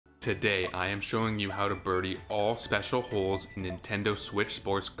Today, I am showing you how to birdie all special holes in Nintendo Switch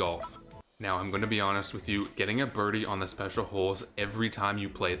Sports Golf. Now, I'm going to be honest with you, getting a birdie on the special holes every time you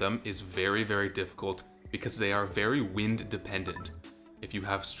play them is very, very difficult because they are very wind dependent. If you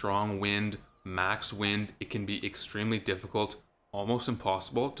have strong wind, max wind, it can be extremely difficult, almost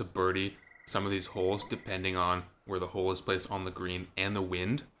impossible to birdie some of these holes depending on where the hole is placed on the green and the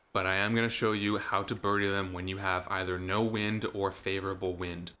wind. But I am going to show you how to birdie them when you have either no wind or favorable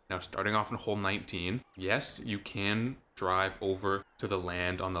wind. Now, starting off in hole 19, yes, you can drive over to the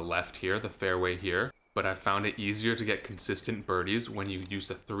land on the left here, the fairway here, but I found it easier to get consistent birdies when you use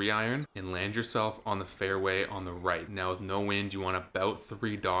a 3-iron and land yourself on the fairway on the right. Now, with no wind, you want about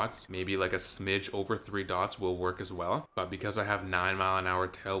 3 dots, maybe like a smidge over 3 dots will work as well. But because I have 9-mile-an-hour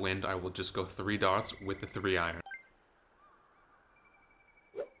tailwind, I will just go 3 dots with the 3-iron.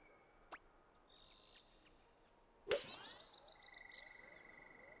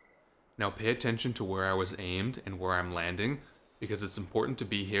 Now pay attention to where I was aimed and where I'm landing, because it's important to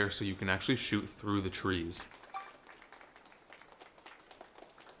be here so you can actually shoot through the trees.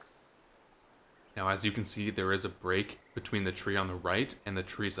 Now as you can see, there is a break between the tree on the right and the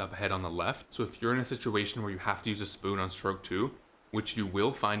trees up ahead on the left. So if you're in a situation where you have to use a spoon on stroke 2, which you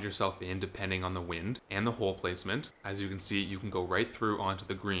will find yourself in depending on the wind and the hole placement, as you can see, you can go right through onto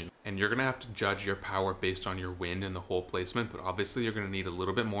the green. And you're gonna have to judge your power based on your wind and the hole placement, but obviously you're gonna need a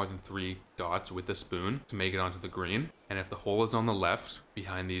little bit more than 3 dots with the spoon to make it onto the green. And if the hole is on the left,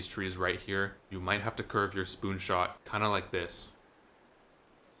 behind these trees right here, you might have to curve your spoon shot kind of like this.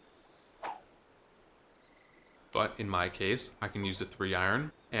 But in my case, I can use a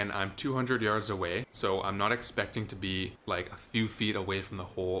 3-iron and I'm 200 yards away, so I'm not expecting to be like a few feet away from the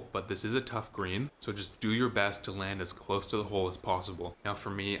hole, but this is a tough green, so just do your best to land as close to the hole as possible. Now for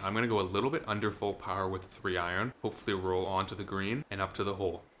me, I'm gonna go a little bit under full power with the 3-iron, hopefully roll onto the green and up to the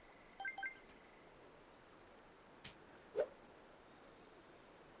hole.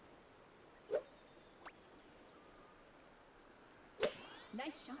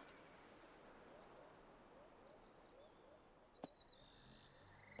 Nice shot.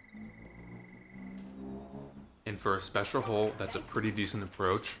 And for a special hole, that's a pretty decent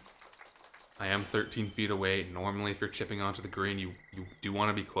approach. I am 13 feet away. Normally, if you're chipping onto the green, you do want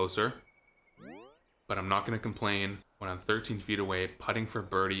to be closer. But I'm not going to complain when I'm 13 feet away, putting for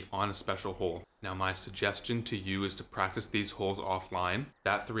birdie on a special hole. Now, my suggestion to you is to practice these holes offline.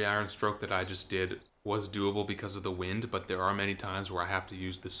 That 3-iron stroke that I just did was doable because of the wind, but there are many times where I have to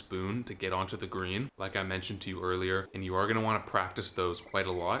use the spoon to get onto the green, like I mentioned to you earlier, and you are going to want to practice those quite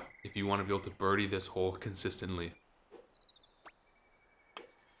a lot if you want to be able to birdie this hole consistently.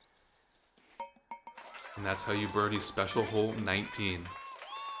 And that's how you birdie special hole 19.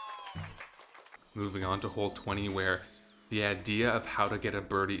 Moving on to hole 20, where the idea of how to get a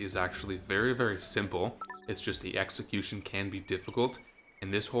birdie is actually very, very simple. It's just the execution can be difficult.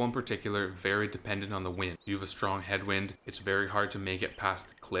 And this hole in particular, very dependent on the wind. If you have a strong headwind, it's very hard to make it past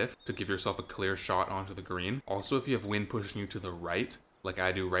the cliff to give yourself a clear shot onto the green. Also, if you have wind pushing you to the right, like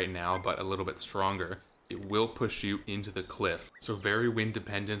I do right now, but a little bit stronger, it will push you into the cliff. So very wind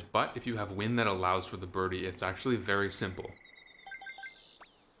dependent, but if you have wind that allows for the birdie, it's actually very simple.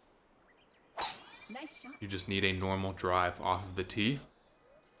 Nice shot. You just need a normal drive off of the tee,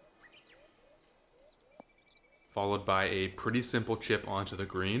 followed by a pretty simple chip onto the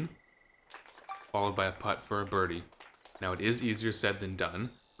green, followed by a putt for a birdie. Now it is easier said than done,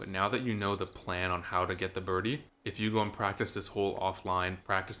 but now that you know the plan on how to get the birdie, if you go and practice this hole offline,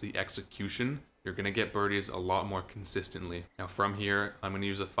 practice the execution, you're gonna get birdies a lot more consistently. Now from here, I'm gonna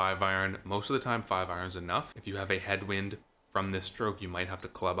use a 5-iron. Most of the time, 5-iron's enough. If you have a headwind from this stroke, you might have to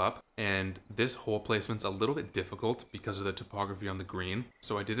club up. And this hole placement's a little bit difficult because of the topography on the green.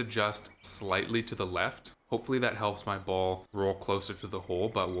 So I did adjust slightly to the left. Hopefully that helps my ball roll closer to the hole,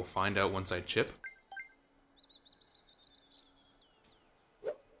 but we'll find out once I chip.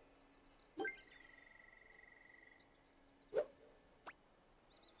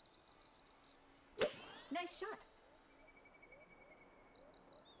 Nice shot.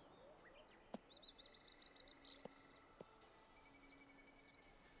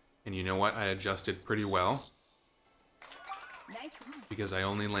 And you know what? I adjusted pretty well Nice one. because I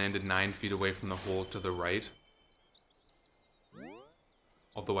only landed 9 feet away from the hole to the right.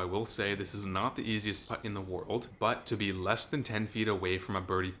 Although I will say this is not the easiest putt in the world, but to be less than 10 feet away from a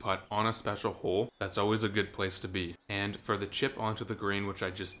birdie putt on a special hole, that's always a good place to be. And for the chip onto the green, which I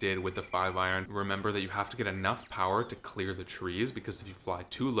just did with the 5-iron, remember that you have to get enough power to clear the trees, because if you fly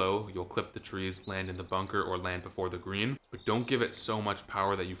too low, you'll clip the trees, land in the bunker, or land before the green. But don't give it so much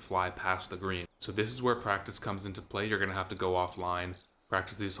power that you fly past the green. So this is where practice comes into play. You're going to have to go offline,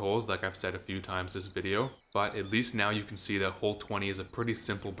 practice these holes like I've said a few times this video, but at least now you can see that hole 20 is a pretty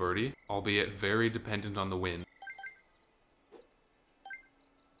simple birdie, albeit very dependent on the wind.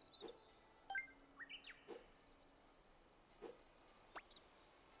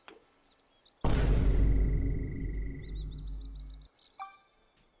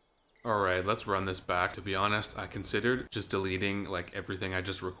 Alright, let's run this back. To be honest, I considered just deleting like everything I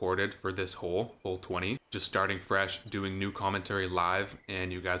just recorded for this hole, hole 20. Just starting fresh, doing new commentary live,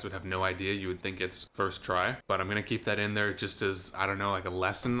 and you guys would have no idea. You would think it's first try. But I'm gonna keep that in there just as, I don't know, like a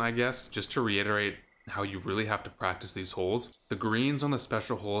lesson, I guess. Just to reiterate how you really have to practice these holes. The greens on the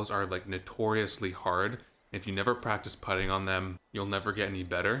special holes are like notoriously hard. If you never practice putting on them, you'll never get any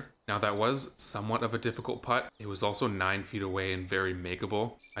better. Now that was somewhat of a difficult putt. It was also 9 feet away and very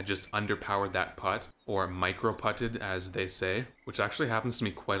makeable. I just underpowered that putt, or micro putted as they say, which actually happens to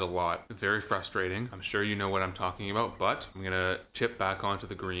me quite a lot. Very frustrating. I'm sure you know what I'm talking about, but I'm gonna chip back onto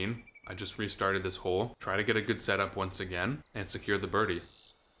the green. I just restarted this hole, try to get a good setup once again, and secure the birdie.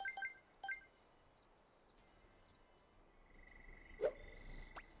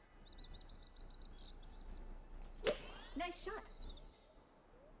 Nice shot.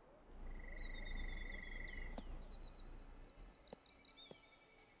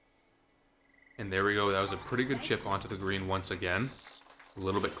 And there we go, that was a pretty good chip onto the green once again. A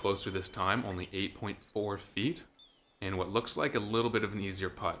little bit closer this time, only 8.4 feet. And what looks like a little bit of an easier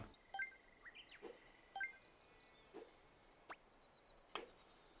putt.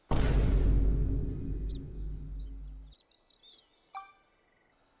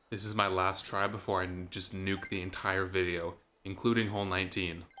 This is my last try before I just nuke the entire video, including hole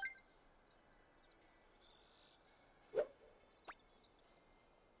 19.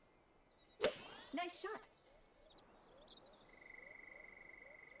 Nice shot.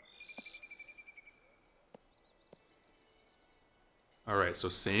 Alright, so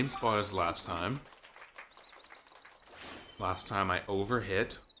same spot as last time. Last time I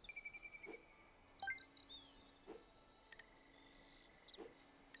overhit.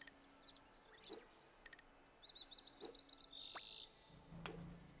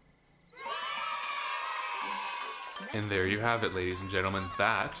 And there you have it, ladies and gentlemen.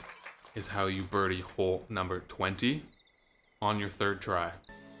 That is how you birdie hole number 20 on your third try.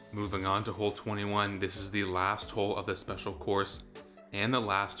 Moving on to hole 21, this is the last hole of the special course and the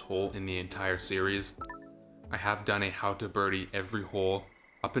last hole in the entire series. I have done a how to birdie every hole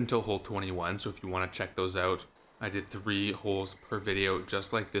up until hole 21, so if you want to check those out, I did 3 holes per video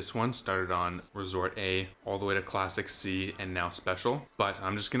just like this one, started on Resort A all the way to Classic C and now Special. But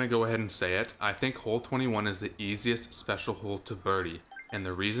I'm just going to go ahead and say it. I think hole 21 is the easiest special hole to birdie. And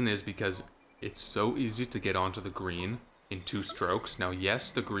the reason is because it's so easy to get onto the green in 2 strokes. Now,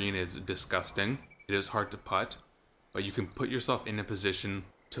 yes, the green is disgusting. It is hard to putt, but you can put yourself in a position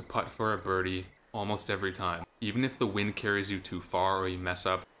to putt for a birdie almost every time. Even if the wind carries you too far or you mess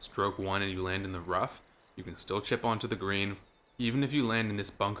up stroke 1 and you land in the rough, you can still chip onto the green. Even if you land in this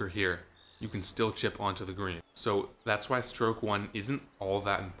bunker here, you can still chip onto the green. So that's why stroke 1 isn't all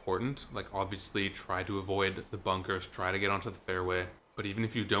that important. Like, obviously try to avoid the bunkers, try to get onto the fairway. But even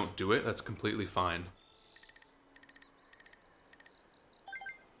if you don't do it, that's completely fine.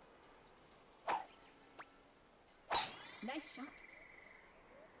 Nice shot.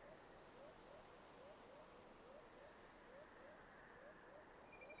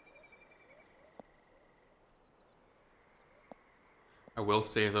 I will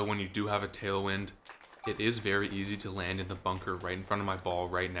say though, when you do have a tailwind, it is very easy to land in the bunker right in front of my ball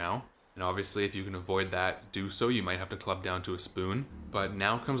right now. And obviously if you can avoid that, do so. You might have to club down to a spoon. But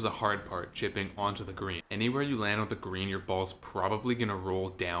now comes the hard part, chipping onto the green. Anywhere you land on the green, your ball's probably gonna roll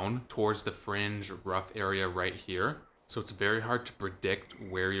down towards the fringe rough area right here. So it's very hard to predict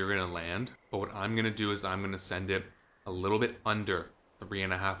where you're gonna land. But what I'm gonna do is I'm gonna send it a little bit under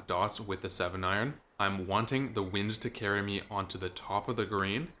 3.5 dots with the 7-iron. I'm wanting the wind to carry me onto the top of the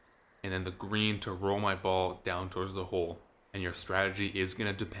green, and then the green to roll my ball down towards the hole. And your strategy is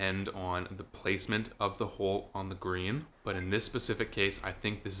going to depend on the placement of the hole on the green. But in this specific case, I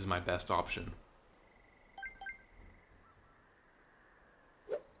think this is my best option.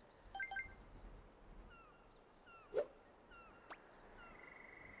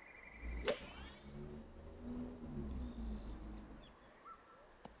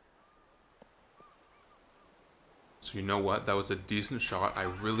 So you know what? That was a decent shot. I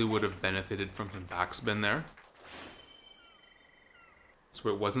really would have benefited from some backspin there. So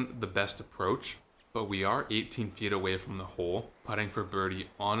it wasn't the best approach, but we are 18 feet away from the hole, putting for birdie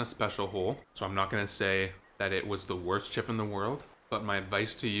on a special hole. So I'm not going to say that it was the worst chip in the world, but my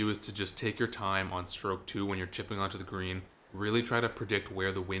advice to you is to just take your time on stroke 2 when you're chipping onto the green Really try to predict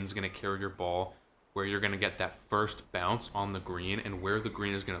where the wind's going to carry your ball, where you're going to get that first bounce on the green, and where the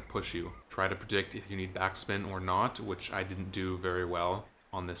green is going to push you. Try to predict if you need backspin or not, which I didn't do very well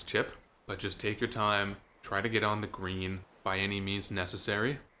on this chip. But just take your time, try to get on the green by any means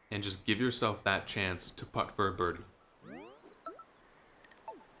necessary, and just give yourself that chance to putt for a birdie.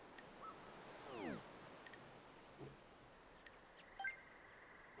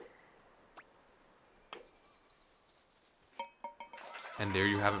 And there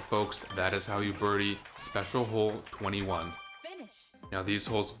you have it, folks. That is how you birdie special hole 21. Finish. Now these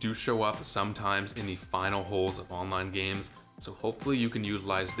holes do show up sometimes in the final holes of online games, so hopefully you can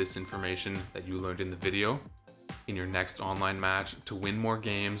utilize this information that you learned in the video in your next online match to win more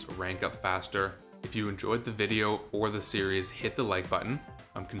games, rank up faster. If you enjoyed the video or the series, hit the like button.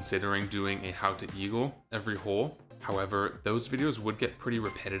 I'm considering doing a how to eagle every hole. However, those videos would get pretty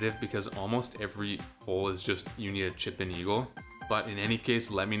repetitive because almost every hole is just you need a chip and eagle. But in any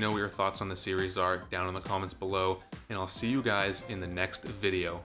case, let me know what your thoughts on the series are down in the comments below, and I'll see you guys in the next video.